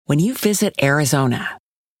When you visit Arizona,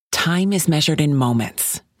 time is measured in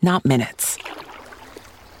moments, not minutes.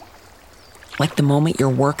 Like the moment your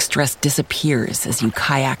work stress disappears as you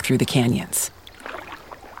kayak through the canyons.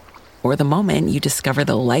 Or the moment you discover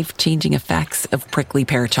the life-changing effects of prickly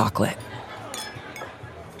pear chocolate.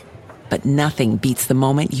 But nothing beats the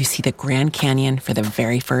moment you see the Grand Canyon for the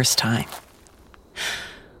very first time.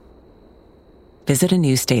 Visit a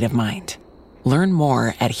new state of mind. Learn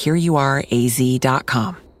more at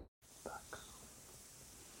hereyouareaz.com.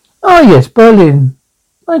 Ah yes, Berlin,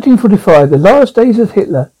 1945, the last days of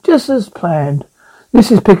Hitler, just as planned.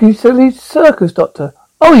 This is Piccadilly Circus, Doctor.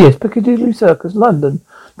 Oh yes, Piccadilly Circus, London,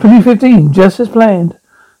 2015, just as planned.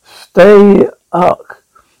 Stay up.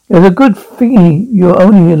 It's a good thingy. You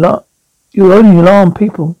only alarm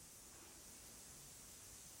people.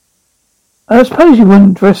 I suppose you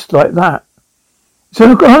wouldn't dress like that. It's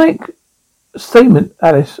an ironic statement,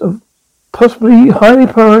 Alice, of possibly highly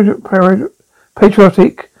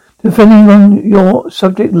patriotic, depending on your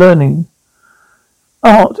subject learning.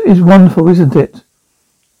 Art is wonderful, isn't it?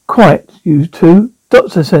 Quite, you two.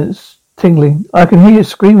 Doctor sense tingling. I can hear you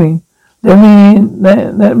screaming. Let me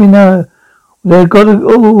know. They've gotta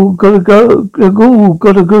go. Good.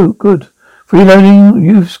 Freeloading,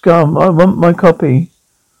 you scum. I want my copy.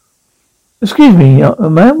 Excuse me,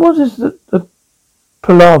 young man. What is the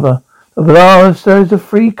palaver? The palaver says the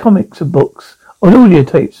free comics and books on audio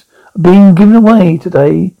tapes are being given away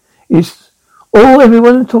today. It's all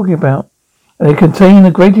everyone is talking about. And they contain the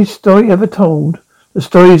greatest story ever told. The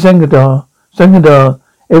story of Zengadar.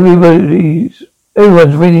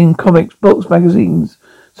 Everyone's reading comics, books, magazines.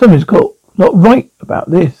 Something's got not right about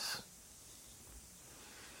this.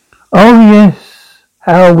 Oh yes,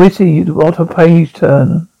 how witty, what a page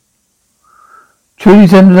turn. Truly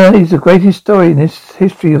Zengadar is the greatest story in this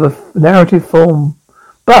history of a narrative form.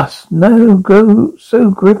 But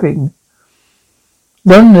so gripping.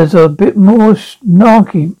 Londoners are a bit more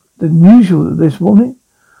snarky than usual this morning.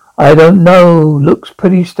 I don't know, looks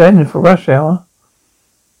pretty standard for rush hour.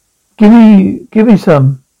 Give me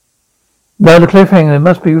some. No, the cliffhanger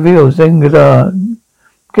must be revealed. Zengadar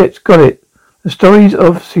got it. The story's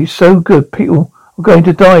obviously so good, people are going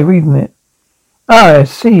to die reading it. Ah, I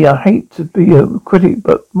see. I hate to be a critic,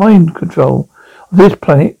 but mind control of this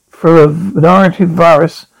planet for a narrative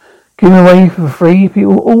virus given away for free,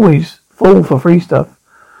 people always fall for free stuff.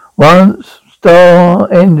 Once,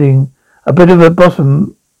 star ending, a bit of a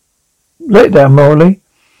bottom letdown morally.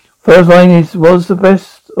 First line was the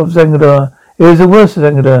best of Zengadar. It was the worst of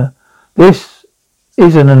Zengadar. This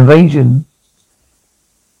is an invasion.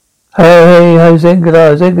 Hey,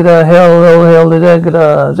 Zengadar, hell,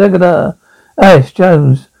 Zengadar. Alice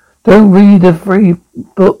Jones, don't read the free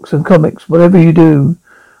books and comics, whatever you do.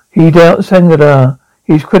 He doubts Zengadar.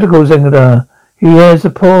 He's critical of Zengadar. He has a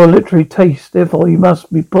poor literary taste, therefore he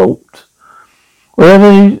must be pulped.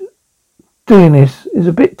 Whatever he's doing this is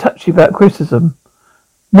a bit touchy about criticism.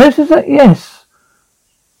 Notice that, yes.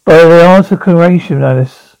 By the art of creation,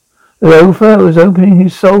 Alice. The author was opening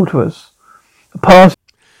his soul to us. The past.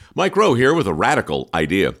 Mike Rowe here with a radical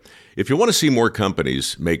idea. If you want to see more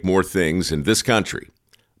companies make more things in this country,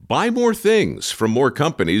 buy more things from more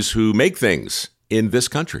companies who make things in this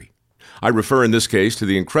country. I refer in this case to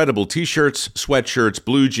the incredible t-shirts, sweatshirts,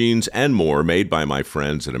 blue jeans, and more made by my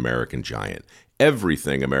friends at American Giant.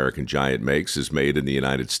 Everything American Giant makes is made in the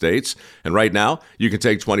United States. And right now, you can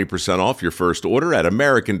take 20% off your first order at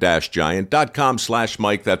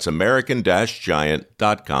american-giant.com/Mike. That's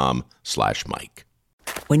american-giant.com/Mike.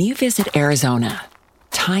 When you visit Arizona,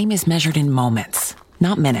 time is measured in moments,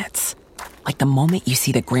 not minutes. Like the moment you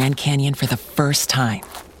see the Grand Canyon for the first time.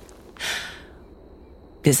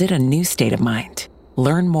 Visit a new state of mind.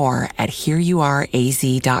 Learn more at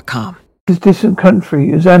hereyouareaz.com. This distant country,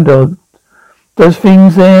 Xandog, does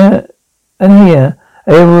things there and here.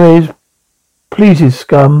 Everywhere pleases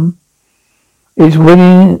scum. It's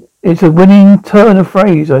a winning turn of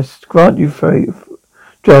phrase, I grant you,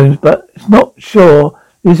 Jones, but it's not sure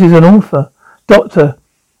this is an author. Doctor,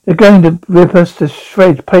 they're going to rip us to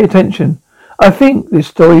shreds. Pay attention. I think this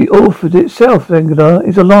story authored itself, Zengadar,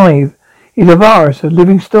 is alive. He's a virus, a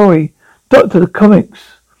living story. Doctor, the comics.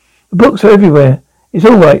 The books are everywhere. It's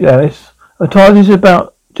all right, Alice. Our TARDIS is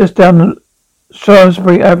about just down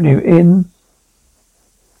Shaftesbury Avenue in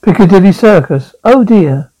Piccadilly Circus. Oh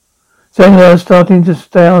dear. Zengadar's starting to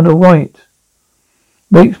sound all right.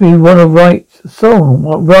 Makes me want to write a song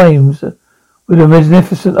what rhymes with a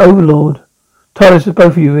magnificent overlord. TARDIS is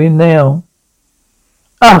both of you in now.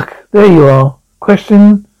 Ugh, there you are.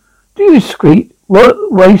 Question, do you excrete? What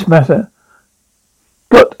waste matter?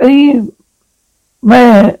 Got any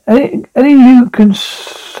Any you can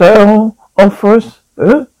sell off for us?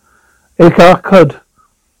 Ik could.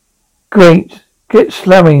 Great. Get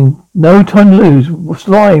slamming. No time to lose.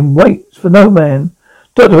 Slime waits for no man.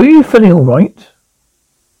 Doctor, are you feeling alright?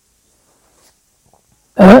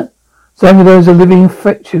 Zangido's a living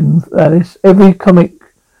fiction, Alice. Every comic,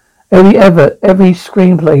 every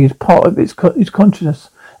screenplay is part of its consciousness.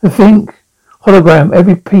 The think hologram,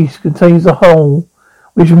 every piece contains the whole,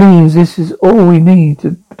 which means this is all we need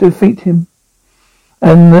to defeat him.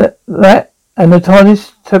 And the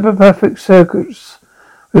TARDIS perfect circuits,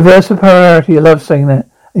 reverse of polarity. I love saying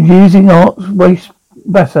that. And using art's waste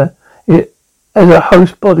matter as a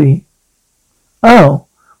host body. Oh.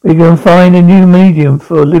 We can find a new medium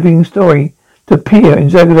for a living story to appear in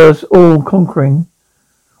Zagadar's all-conquering.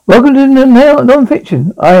 Welcome to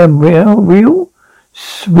non-fiction. I am real,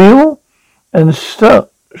 and stuck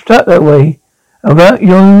that way. About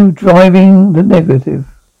you driving the negative.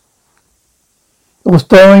 Your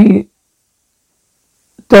story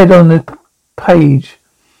dead on the page.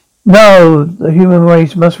 No, the human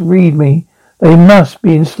race must read me. They must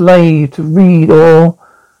be enslaved to read, or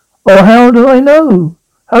how do I know?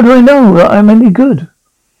 How do I know that I'm any good?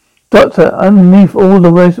 Doctor, underneath all the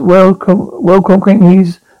world conquering,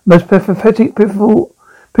 he's the most pathetic, pitiful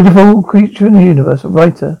creature in the universe, a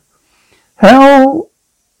writer. How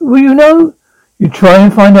will you know? You try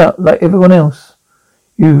and find out, like everyone else.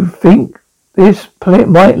 You think this planet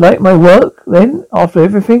might like my work, then, after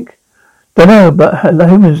everything? Dunno, but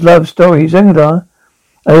humans love stories, Zangadar.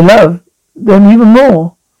 I love them even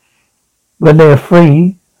more. When they are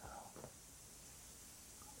free.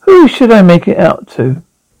 Who should I make it out to?